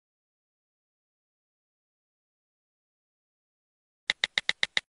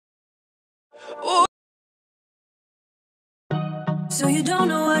So you don't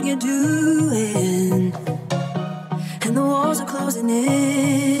know what you're doing, and the walls are closing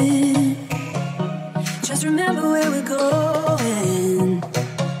in. Just remember where we're going,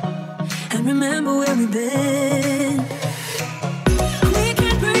 and remember where we've been. We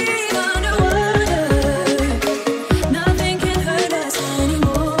can breathe underwater, nothing can hurt us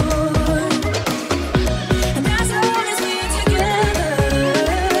anymore. And as long as we're together,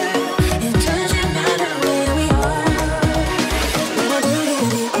 it doesn't matter where we are. We're in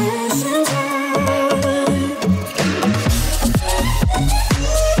the ocean's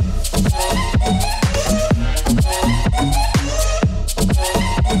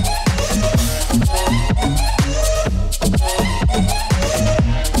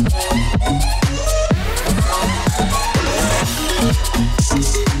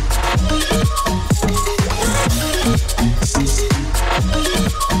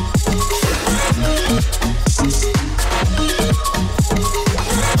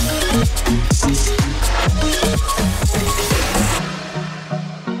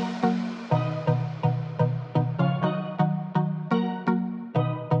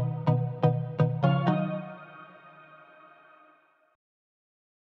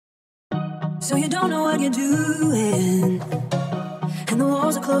So you don't know what you're doing, and the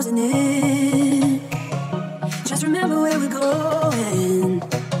walls are closing in. Just remember where we're going,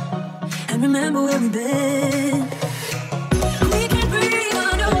 and remember where we've been. We can breathe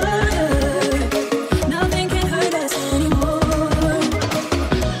underwater, nothing can hurt us anymore.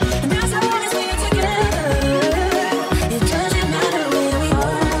 And as long as we're together, it doesn't matter where we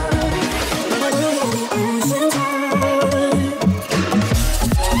are. We're in the ocean's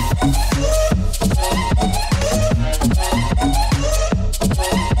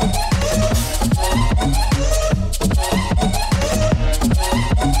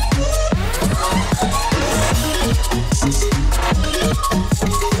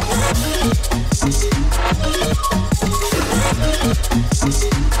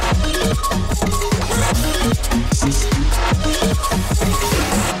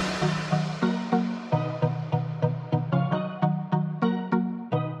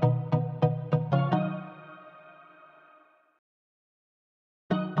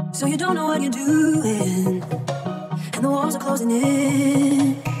So you don't know what you're doing, and the walls are closing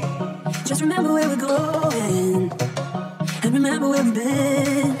in. Just remember where we're going, and remember where we've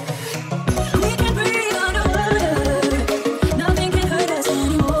been. We can breathe underwater, nothing can hurt us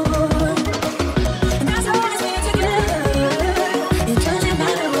anymore. And as long as we're together, it doesn't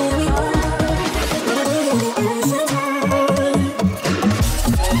matter where we are. We're in the ocean's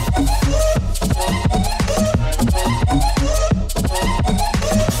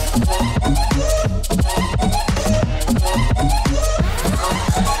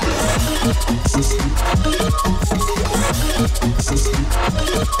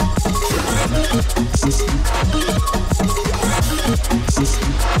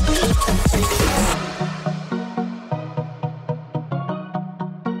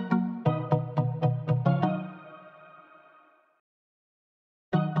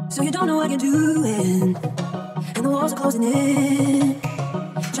So you don't know what you're doing, and the walls are closing in.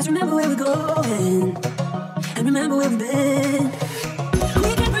 Just remember where we're going, and remember where we've been.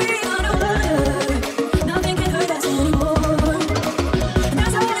 We can breathe underwater, nothing can hurt us anymore. And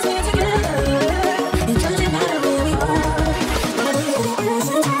as long as we're together, it doesn't matter where we are. We're in the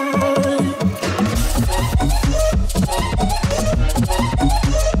ocean's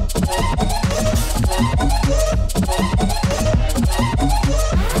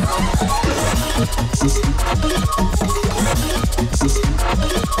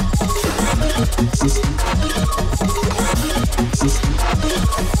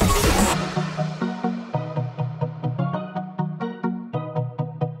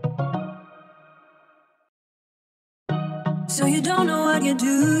So you don't know what you're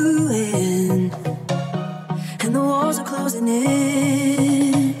doing, and the walls are closing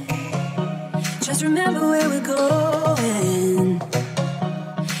in. Just remember where we're going,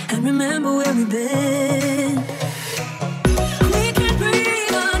 and remember where we've been. We can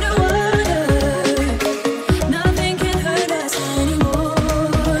breathe underwater, nothing can hurt us anymore.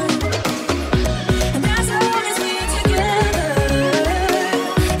 And as long as we're together,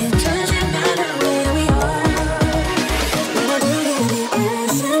 it doesn't matter where we are. We're in the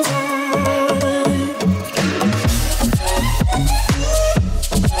ocean's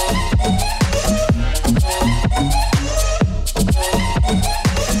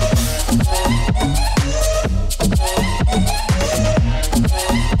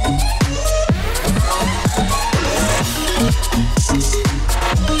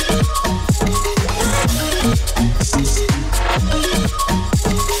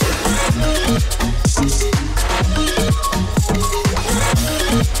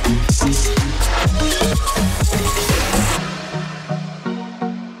So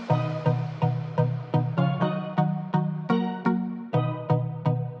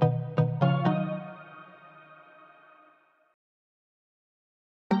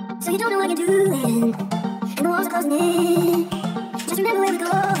you don't know what you're doing, and the walls are closing in. Just remember where we're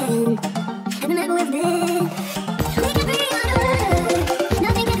going, and remember where we've been.